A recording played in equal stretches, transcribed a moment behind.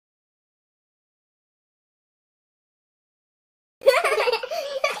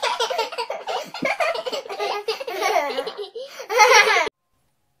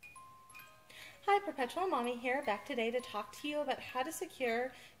Perpetual Mommy here, back today to talk to you about how to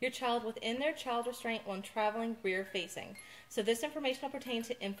secure your child within their child restraint when traveling rear-facing. So this information will pertain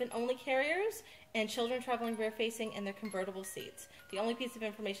to infant-only carriers and children traveling rear-facing in their convertible seats. The only piece of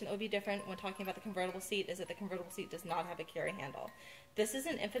information that would be different when talking about the convertible seat is that the convertible seat does not have a carry handle. This is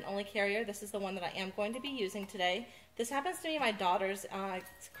an infant-only carrier. This is the one that I am going to be using today. This happens to be my daughter's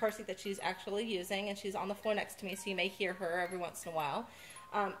car seat that she's actually using, and she's on the floor next to me, so you may hear her every once in a while.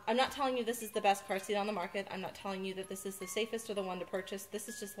 I'm not telling you this is the best car seat on the market. I'm not telling you that this is the safest or the one to purchase. This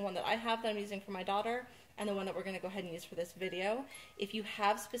is just the one that I have that I'm using for my daughter and the one that we're going to go ahead and use for this video. If you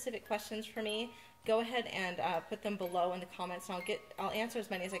have specific questions for me, go ahead and put them below in the comments, and I'll answer as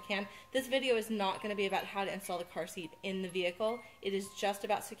many as I can. This video is not going to be about how to install the car seat in the vehicle. It is just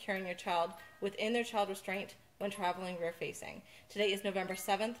about securing your child within their child restraint when traveling rear-facing. Today is November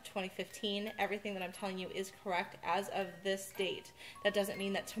 7th, 2015. Everything that I'm telling you is correct as of this date. That doesn't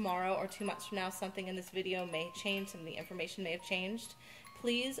mean that tomorrow or 2 months from now something in this video may change, some of the information may have changed.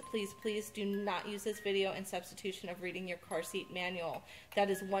 Please, please, please do not use this video in substitution of reading your car seat manual.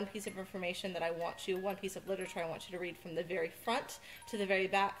 That is one piece of information that I want you, one piece of literature I want you to read from the very front to the very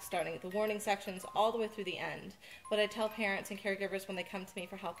back, starting at the warning sections all the way through the end. What I tell parents and caregivers when they come to me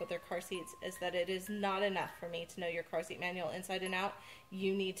for help with their car seats is that it is not enough for me to know your car seat manual inside and out.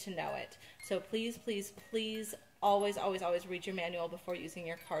 You need to know it. So please, please, please always, always, always read your manual before using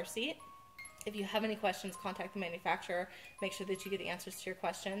your car seat. If you have any questions, contact the manufacturer. Make sure that you get the answers to your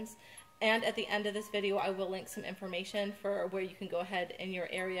questions. And at the end of this video, I will link some information for where you can go ahead in your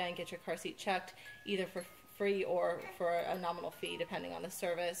area and get your car seat checked, either for free or for a nominal fee, depending on the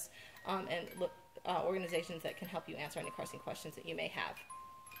service, and organizations that can help you answer any car seat questions that you may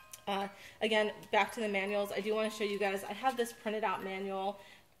have. Again, back to the manuals. I do want to show you guys, I have this printed out manual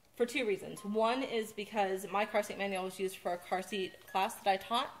for two reasons. One is because my car seat manual was used for a car seat class that I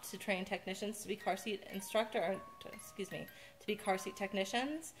taught to train technicians to be car seat to be car seat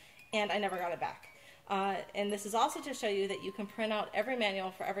technicians, and I never got it back. And this is also to show you that you can print out every manual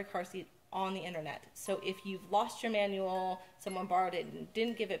for every car seat on the internet. So if you've lost your manual, someone borrowed it and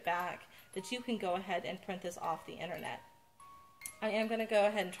didn't give it back, that you can go ahead and print this off the internet. I am going to go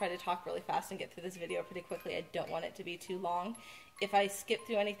ahead and try to talk really fast and get through this video pretty quickly. I don't want it to be too long. If I skip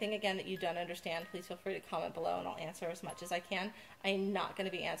through anything again that you don't understand, please feel free to comment below and I'll answer as much as I can. I am not going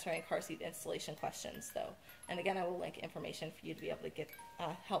to be answering car seat installation questions though. And again, I will link information for you to be able to get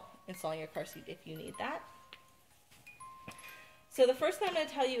help installing your car seat if you need that. So the first thing I'm going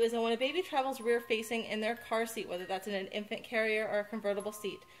to tell you is that when a baby travels rear-facing in their car seat, whether that's in an infant carrier or a convertible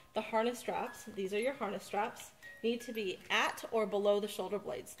seat, the harness straps, these are your harness straps, need to be at or below the shoulder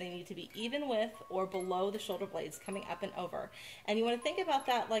blades. They need to be even with or below the shoulder blades, coming up and over. And you want to think about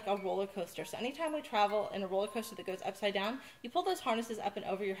that like a roller coaster. So anytime we travel in a roller coaster that goes upside down, you pull those harnesses up and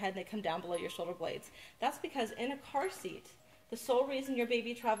over your head and they come down below your shoulder blades. That's because in a car seat, the sole reason your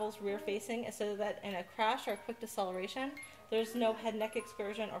baby travels rear-facing is so that in a crash or a quick deceleration, there's no head-neck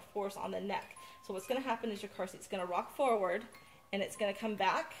excursion or force on the neck. So what's going to happen is your car seat's going to rock forward and it's going to come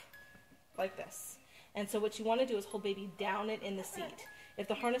back like this. And so what you want to do is hold baby down it in the seat. If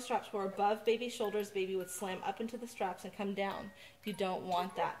the harness straps were above baby's shoulders, baby would slam up into the straps and come down. You don't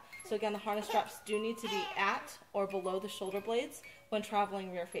want that. So again, the harness straps do need to be at or below the shoulder blades when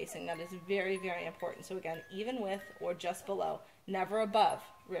traveling rear-facing. That is very, very important. So again, even with or just below, never above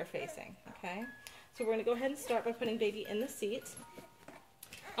rear-facing, okay? So we're going to go ahead and start by putting baby in the seat.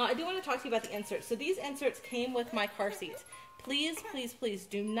 I do want to talk to you about the inserts. So these inserts came with my car seat. Please, please, please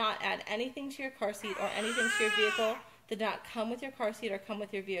do not add anything to your car seat or anything to your vehicle that did not come with your car seat or come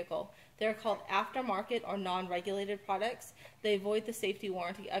with your vehicle. They're called aftermarket or non-regulated products. They void the safety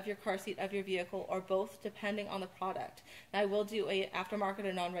warranty of your car seat, of your vehicle, or both, depending on the product. Now, I will do a aftermarket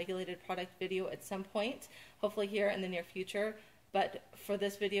or non-regulated product video at some point, hopefully here in the near future. But for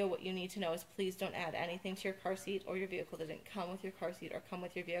this video, what you need to know is please don't add anything to your car seat or your vehicle that didn't come with your car seat or come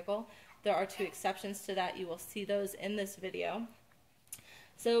with your vehicle. There are two exceptions to that. You will see those in this video.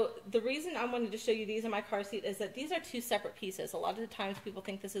 So the reason I wanted to show you these in my car seat is that these are two separate pieces. A lot of the times people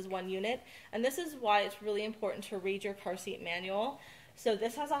think this is one unit, and this is why it's really important to read your car seat manual. So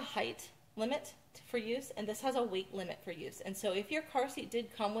this has a height limit for use, and this has a weight limit for use. And so if your car seat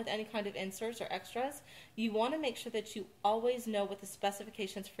did come with any kind of inserts or extras, you want to make sure that you always know what the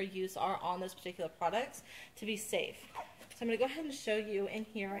specifications for use are on those particular products to be safe. So I'm going to go ahead and show you in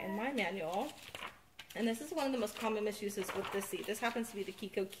here in my manual. And this is one of the most common misuses with this seat. This happens to be the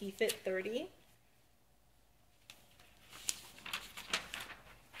Kiko KeyFit 30.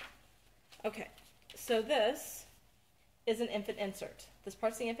 Okay, so this is an infant insert. This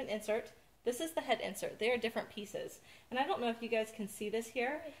part's the infant insert. This is the head insert. They are different pieces. And I don't know if you guys can see this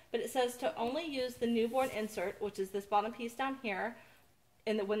here, but it says to only use the newborn insert, which is this bottom piece down here,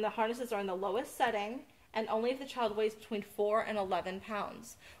 when the harnesses are in the lowest setting, and only if the child weighs between 4 and 11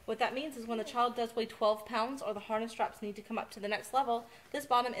 pounds. What that means is when the child does weigh 12 pounds or the harness straps need to come up to the next level, this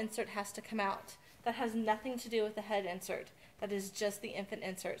bottom insert has to come out. That has nothing to do with the head insert. That is just the infant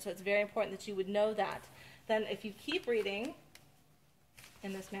insert. So it's very important that you would know that. Then if you keep reading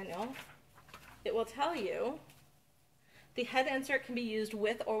in this manual, it will tell you the head insert can be used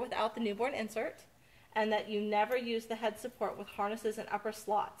with or without the newborn insert, and that you never use the head support with harnesses and upper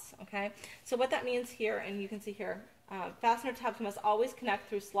slots, okay? So what that means here, and you can see here, fastener tabs must always connect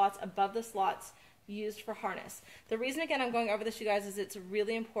through slots above the slots used for harness. The reason, again, I'm going over this, you guys, is it's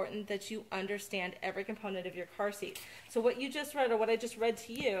really important that you understand every component of your car seat. So what you just read, or what I just read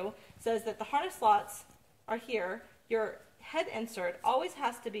to you, says that the harness slots are here. Your head insert always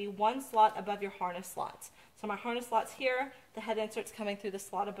has to be one slot above your harness slots. So my harness slot's here, the head insert's coming through the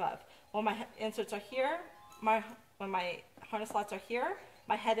slot above. When my inserts are here, when my harness slots are here,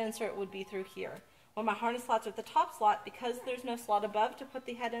 my head insert would be through here. When my harness slots are at the top slot, because there's no slot above to put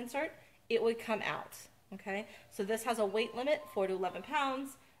the head insert, it would come out, okay? So this has a weight limit, 4 to 11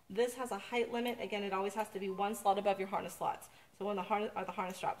 pounds. This has a height limit. Again, it always has to be one slot above your harness slots. So when the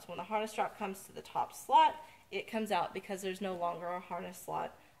harness straps. When the harness strap comes to the top slot, it comes out because there's no longer a harness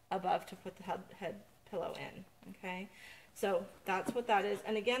slot above to put the head pillow in, okay? So that's what that is.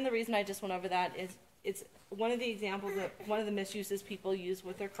 And again, the reason I just went over that is it's one of the examples of one of the misuses people use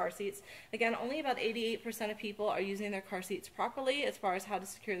with their car seats. Again, only about 88% of people are using their car seats properly as far as how to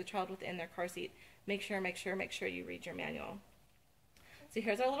secure the child within their car seat. Make sure you read your manual. So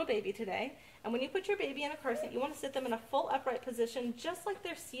here's our little baby today. And when you put your baby in a car seat, you want to sit them in a full upright position, just like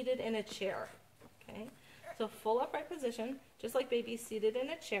they're seated in a chair, okay? So full upright position, just like baby's seated in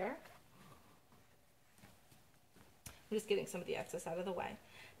a chair. I'm just getting some of the excess out of the way.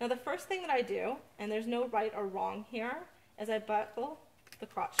 Now the first thing that I do, and there's no right or wrong here, is I buckle the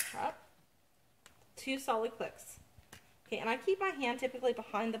crotch strap. 2 solid clicks. Okay, and I keep my hand typically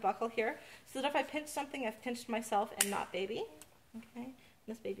behind the buckle here, so that if I pinch something, I've pinched myself and not baby. Okay, and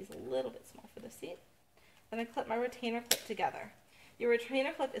this baby's a little bit small for the seat. Then I clip my retainer clip together. Your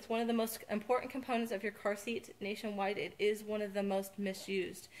retainer clip is one of the most important components of your car seat nationwide. It is one of the most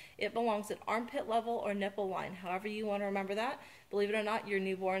misused. It belongs at armpit level or nipple line, however you want to remember that. Believe it or not, your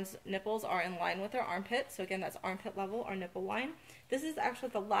newborn's nipples are in line with their armpit, so again, that's armpit level or nipple line. This is actually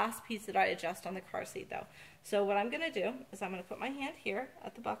the last piece that I adjust on the car seat though. So what I'm going to do is I'm going to put my hand here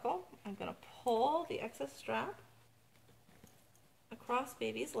at the buckle. I'm going to pull the excess strap across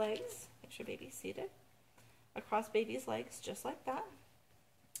baby's legs. Make sure baby's seated. Across baby's legs, just like that.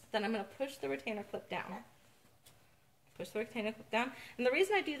 Then I'm going to push the retainer clip down. Push the retainer clip down. And the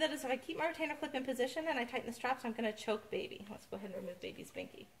reason I do that is if I keep my retainer clip in position and I tighten the straps, I'm going to choke baby. Let's go ahead and remove baby's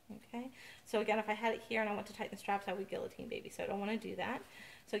binky. Okay? So again, if I had it here and I want to tighten the straps, I would guillotine baby. So I don't want to do that.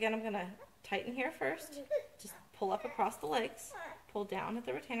 So again, I'm going to tighten here first. Just pull up across the legs. Pull down at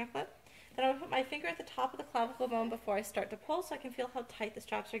the retainer clip. Then I'm going to put my finger at the top of the clavicle bone before I start to pull so I can feel how tight the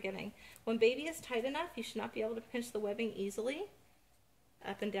straps are getting. When baby is tight enough, you should not be able to pinch the webbing easily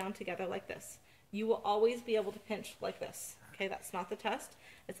up and down together like this. You will always be able to pinch like this. Okay, that's not the test.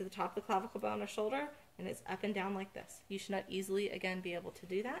 It's at the top of the clavicle bone or shoulder, and it's up and down like this. You should not easily, again, be able to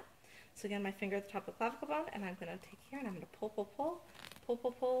do that. So again, my finger at the top of the clavicle bone, and I'm going to take here and I'm going to pull, pull, pull, pull,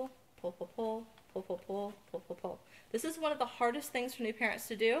 pull, pull, pull, pull, pull, pull, pull, pull, pull, pull, pull. This is one of the hardest things for new parents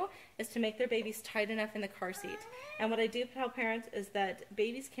to do, is to make their babies tight enough in the car seat. And what I do tell parents is that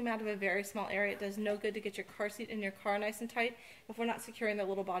babies came out of a very small area. It does no good to get your car seat in your car nice and tight if we're not securing their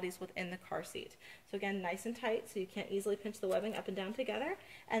little bodies within the car seat. So again, nice and tight so you can't easily pinch the webbing up and down together.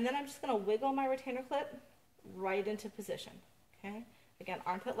 And then I'm just going to wiggle my retainer clip right into position. Okay? Again,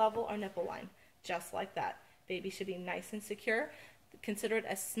 armpit level or nipple line, just like that. Baby should be nice and secure. Consider it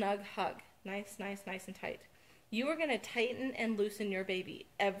a snug hug. Nice, nice, nice and tight. You are going to tighten and loosen your baby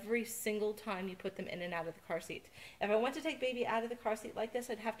every single time you put them in and out of the car seat. If I went to take baby out of the car seat like this,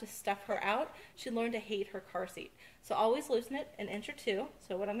 I'd have to stuff her out. She'd learn to hate her car seat. So always loosen it an inch or two.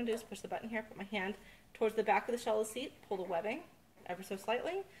 So what I'm going to do is push the button here, put my hand towards the back of the shell of the seat, pull the webbing ever so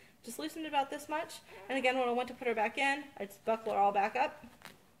slightly. Just loosen it about this much. And again, when I want to put her back in, I just buckle her all back up,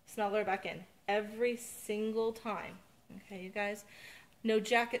 snuggle her back in every single time. Okay, you guys? No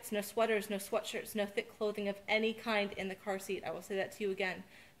jackets, no sweaters, no sweatshirts, no thick clothing of any kind in the car seat. I will say that to you again.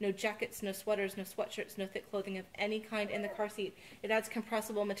 No jackets, no sweaters, no sweatshirts, no thick clothing of any kind in the car seat. It adds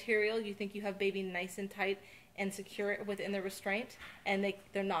compressible material. You think you have baby nice and tight and secure it within the restraint, and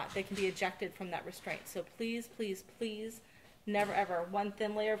they're not. They can be ejected from that restraint. So please, please, please Never ever. One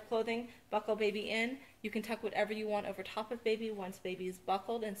thin layer of clothing, buckle baby in. You can tuck whatever you want over top of baby once baby is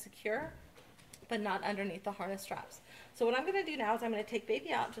buckled and secure, but not underneath the harness straps. So what I'm going to do now is I'm going to take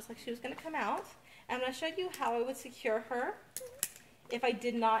baby out just like she was going to come out. And I'm going to show you how I would secure her if I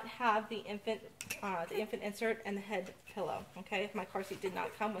did not have the infant insert and the head pillow, okay? If my car seat did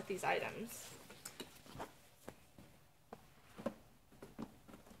not come with these items.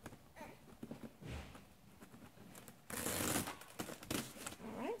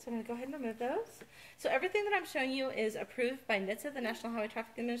 So I'm going to go ahead and remove those. So everything that I'm showing you is approved by NHTSA, the National Highway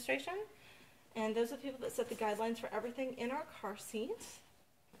Traffic Administration. And those are the people that set the guidelines for everything in our car seat.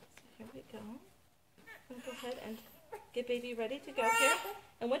 So here we go. I'm going to go ahead and get baby ready to go here.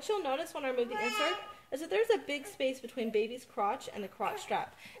 And what you'll notice when I remove the insert is that there's a big space between baby's crotch and the crotch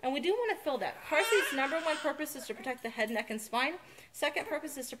strap. And we do want to fill that. Car seat's number one purpose is to protect the head, neck, and spine. Second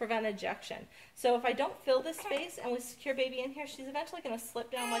purpose is to prevent ejection. So if I don't fill this space and we secure baby in here, she's eventually going to slip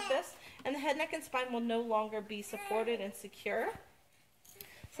down like this, and the head, neck, and spine will no longer be supported and secure.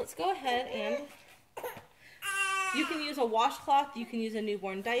 So let's go ahead and you can use a washcloth, you can use a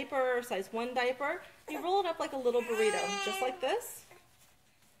newborn diaper, size 1 diaper. You roll it up like a little burrito, just like this,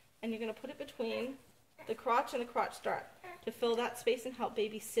 and you're going to put it between the crotch and the crotch strap to fill that space and help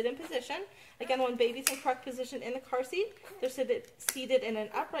baby sit in position. Again, when baby's in correct position in the car seat, they're seated in an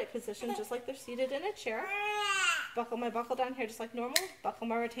upright position, just like they're seated in a chair. Buckle my buckle down here just like normal. Buckle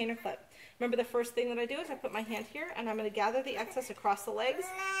my retainer clip. Remember, the first thing that I do is I put my hand here, and I'm going to gather the excess across the legs,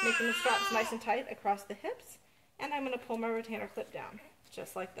 making the straps nice and tight across the hips, and I'm going to pull my retainer clip down,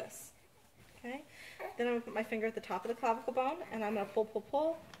 just like this. Okay? Then I'm going to put my finger at the top of the clavicle bone, and I'm going to pull, pull,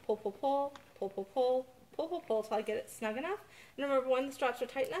 pull, pull, pull, pull, pull, pull, pull, pull, pull, pull, until I get it snug enough. And remember, when the straps are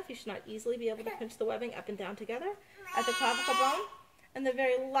tight enough, you should not easily be able to pinch the webbing up and down together at the clavicle bone. And the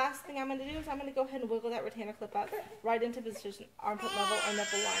very last thing I'm going to do is I'm going to go ahead and wiggle that retainer clip up right into position, armpit level or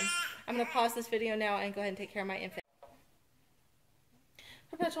nipple line. I'm going to pause this video now and go ahead and take care of my infant.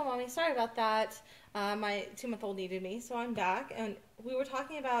 Perpetual Mommy, sorry about that. My 2-month-old needed me, so I'm back. And we were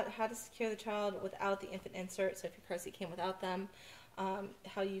talking about how to secure the child without the infant insert, so if your car seat came without them,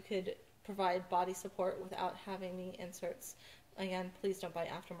 how you could provide body support without having the inserts. Again, please don't buy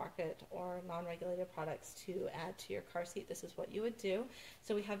aftermarket or non-regulated products to add to your car seat. This is what you would do.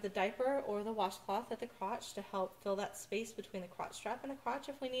 So we have the diaper or the washcloth at the crotch to help fill that space between the crotch strap and the crotch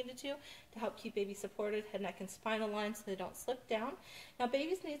if we needed to help keep baby supported, head, neck, and spine aligned so they don't slip down. Now,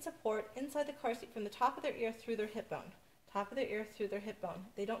 babies need support inside the car seat from the top of their ear through their hip bone. Top of their ear through their hip bone.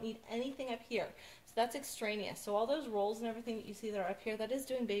 They don't need anything up here. So that's extraneous. So all those rolls and everything that you see that are up here, that is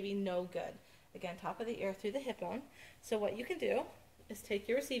doing baby no good. Again, top of the ear through the hip bone. So what you can do is take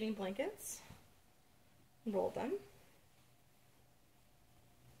your receiving blankets, roll them,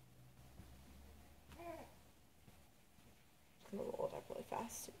 I'm going to roll it up really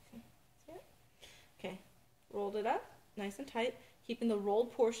fast so you can see it. Okay, rolled it up nice and tight, keeping the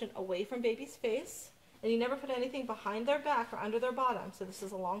rolled portion away from baby's face, and you never put anything behind their back or under their bottom, so this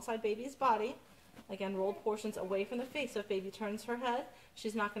is alongside baby's body. Again, rolled portions away from the face, so if baby turns her head,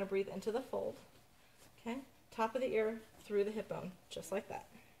 she's not going to breathe into the fold. Okay, top of the ear through the hip bone, just like that.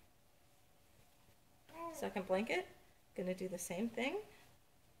 Second blanket, going to do the same thing.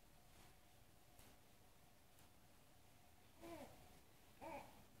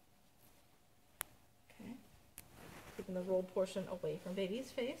 Okay, keeping the rolled portion away from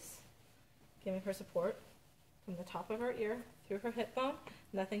baby's face, giving her support from the top of her ear through her hip bone,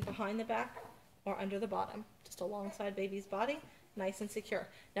 nothing behind the back or under the bottom, just alongside baby's body, nice and secure.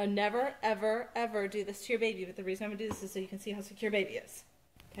 Now, never, ever, ever do this to your baby, but the reason I'm going to do this is so you can see how secure baby is.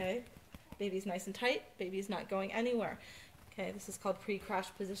 Okay? Baby's nice and tight. Baby's not going anywhere. Okay, this is called pre-crash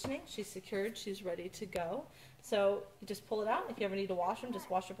positioning. She's secured. She's ready to go. So you just pull it out. If you ever need to wash them, just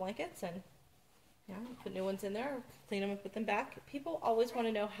wash your blankets and put new ones in there, clean them and put them back. People always want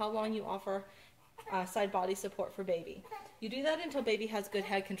to know how long you offer side body support for baby. You do that until baby has good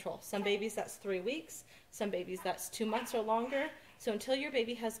head control. Some babies that's 3 weeks, some babies that's 2 months or longer. So until your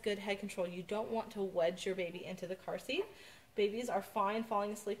baby has good head control, you don't want to wedge your baby into the car seat. Babies are fine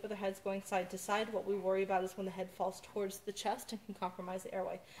falling asleep with their heads going side to side. What we worry about is when the head falls towards the chest and can compromise the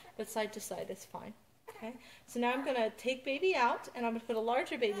airway. But side to side is fine. Okay, so now I'm going to take baby out, and I'm going to put a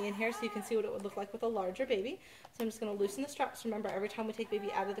larger baby in here so you can see what it would look like with a larger baby. So I'm just going to loosen the straps. Remember, every time we take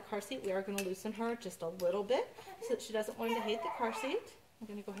baby out of the car seat, we are going to loosen her just a little bit so that she doesn't want to hate the car seat. I'm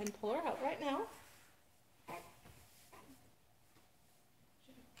going to go ahead and pull her out right now. There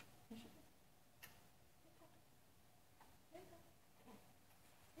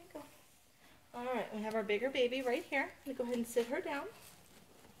you go. All right, we have our bigger baby right here. I'm going to go ahead and sit her down.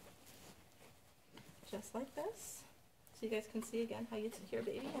 Just like this. so you guys can see again how you secure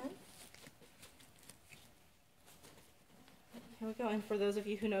baby in. Here we go, and for those of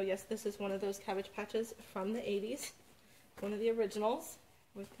you who know, yes, this is one of those Cabbage Patches from the 80s, one of the originals.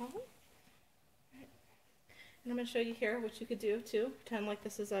 Here we go. Right. And I'm going to show you here what you could do too. Pretend like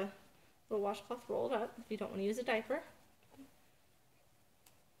this is a little washcloth rolled up if you don't want to use a diaper.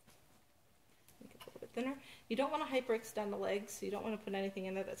 Make it a little bit thinner. You don't want to hyperextend the legs, so you don't want to put anything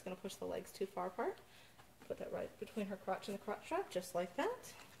in there that's going to push the legs too far apart. Put that right between her crotch and the crotch strap, just like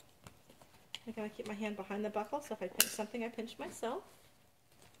that. I'm going to keep my hand behind the buckle, so if I pinch something, I pinch myself.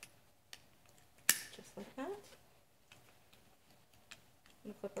 Just like that.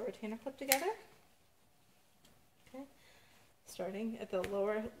 I'm going to clip our retainer clip together. Okay. Starting at the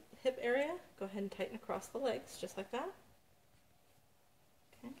lower hip area, go ahead and tighten across the legs, just like that.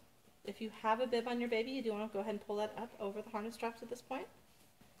 Okay. If you have a bib on your baby, you do want to go ahead and pull that up over the harness straps at this point.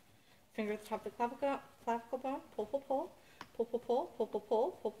 Finger at the top of the clavicle bone, pull, pull, pull. Pull, pull, pull, pull, pull,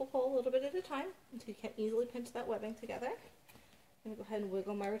 pull, pull, pull, pull, a little bit at a time until you can easily pinch that webbing together. I'm going to go ahead and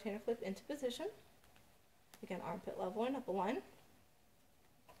wiggle my retainer clip into position. Again, armpit level and up a line.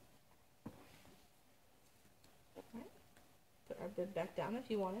 Right. Put our bib back down if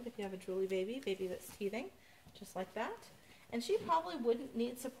you want it. If you have a drooly baby that's teething, just like that. And she probably wouldn't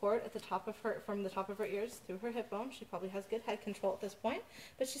need support at the top of her, from the top of her ears through her hip bone. She probably has good head control at this point,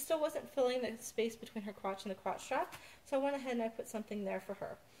 but she still wasn't filling the space between her crotch and the crotch strap, so I went ahead and I put something there for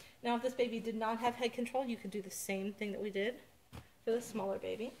her. Now, if this baby did not have head control, you could do the same thing that we did for the smaller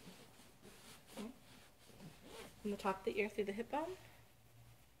baby. Okay. From the top of the ear through the hip bone.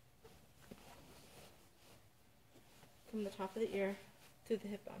 From the top of the ear through the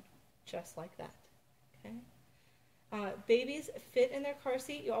hip bone, just like that. Okay. Babies fit in their car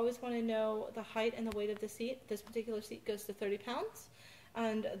seat. You always want to know the height and the weight of the seat. This particular seat goes to 30 pounds.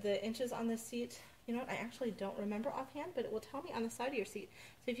 And the inches on this seat, you know what, I actually don't remember offhand, but it will tell me on the side of your seat.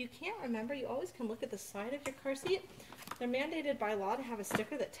 So if you can't remember, you always can look at the side of your car seat. They're mandated by law to have a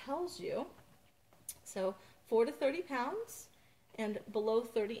sticker that tells you. So 4 to 30 pounds and below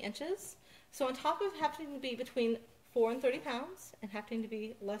 30 inches. So on top of having to be between 4 and 30 pounds and having to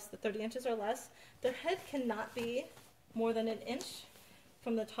be less than 30 inches or less, their head cannot be more than an inch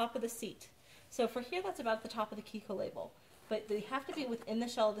from the top of the seat. So for here, that's about the top of the Kiko label. But they have to be within the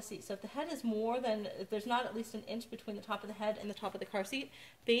shell of the seat. So if the head is more than, if there's not at least an inch between the top of the head and the top of the car seat,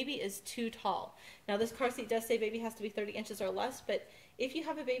 baby is too tall. Now this car seat does say baby has to be 30 inches or less, but if you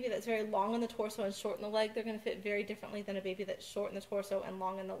have a baby that's very long in the torso and short in the leg, they're going to fit very differently than a baby that's short in the torso and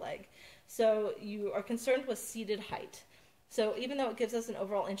long in the leg. So you are concerned with seated height. So even though it gives us an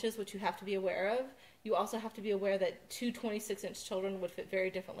overall inches, which you have to be aware of, you also have to be aware that two 26-inch children would fit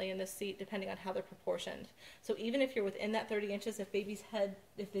very differently in this seat depending on how they're proportioned. So even if you're within that 30 inches, if baby's head,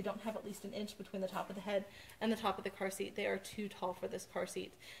 if they don't have at least an inch between the top of the head and the top of the car seat, they are too tall for this car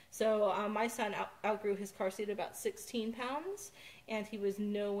seat. So my son outgrew his car seat about 16 pounds, and he was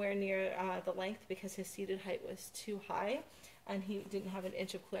nowhere near the length because his seated height was too high. And he didn't have an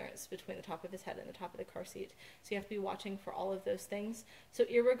inch of clearance between the top of his head and the top of the car seat. So you have to be watching for all of those things. So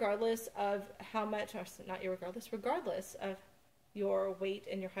regardless of how much, or not irregardless, regardless of your weight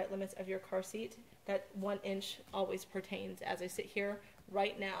and your height limits of your car seat, that 1 inch always pertains. As I sit here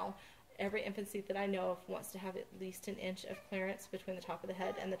right now, every infant seat that I know of wants to have at least an inch of clearance between the top of the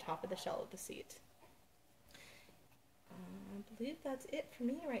head and the top of the shell of the seat. I believe that's it for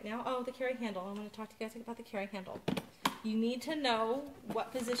me right now. Oh, the carry handle. I want to talk to you guys about the carry handle. You need to know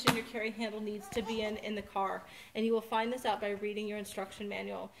what position your carry handle needs to be in the car, and you will find this out by reading your instruction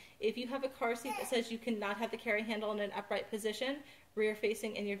manual. If you have a car seat that says you cannot have the carry handle in an upright position, rear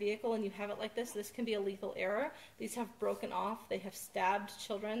facing in your vehicle, and you have it like this, this can be a lethal error. These have broken off. They have stabbed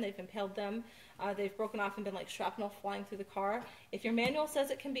children. They've impaled them. They've broken off and been like shrapnel flying through the car. If your manual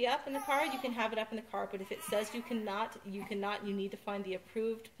says it can be up in the car, you can have it up in the car, but if it says you cannot, you cannot. You need to find the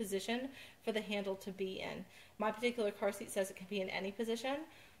approved position for the handle to be in. My particular car seat says it can be in any position.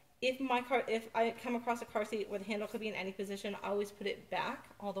 If I come across a car seat where the handle could be in any position, I always put it back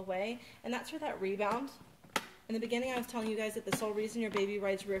all the way, and that's for that rebound. In the beginning, I was telling you guys that the sole reason your baby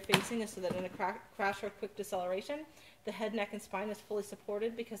rides rear facing is so that in a crash or quick deceleration, the head, neck, and spine is fully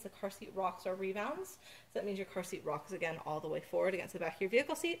supported because the car seat rocks or rebounds. So that means your car seat rocks again all the way forward against the back of your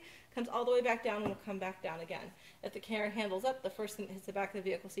vehicle seat, comes all the way back down, and will come back down again. If the carry handle's up, the first thing that hits the back of the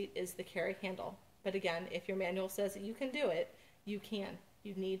vehicle seat is the carry handle. But again, if your manual says that you can do it, you can.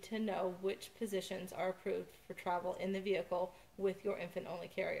 You need to know which positions are approved for travel in the vehicle with your infant-only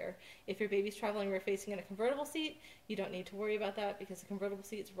carrier. If your baby's traveling rear-facing in a convertible seat, you don't need to worry about that because the convertible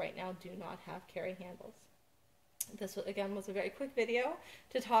seats right now do not have carry handles. This, again, was a very quick video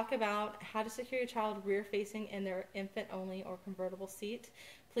to talk about how to secure your child rear-facing in their infant-only or convertible seat.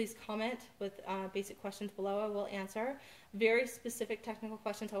 Please comment with basic questions below. I will answer. Very specific technical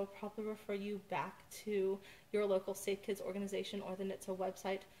questions, I will probably refer you back to your local Safe Kids organization or the NHTSA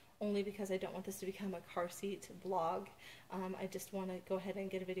website, only because I don't want this to become a car seat blog. I just want to go ahead and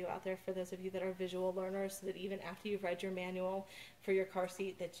get a video out there for those of you that are visual learners, so that even after you've read your manual for your car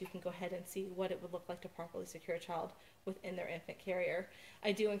seat, that you can go ahead and see what it would look like to properly secure a child within their infant carrier.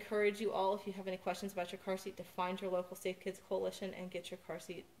 I do encourage you all, if you have any questions about your car seat, to find your local Safe Kids Coalition and get your car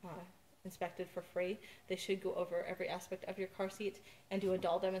seat inspected for free. They should go over every aspect of your car seat and do a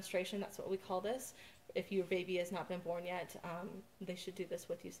doll demonstration. That's what we call this. If your baby has not been born yet, they should do this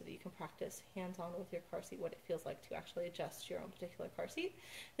with you so that you can practice hands-on with your car seat what it feels like to actually adjust your own particular car seat.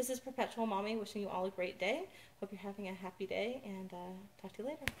 This is Perpetual Mommy wishing you all a great day. Hope you're having a happy day, and talk to you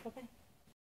later. Bye-bye.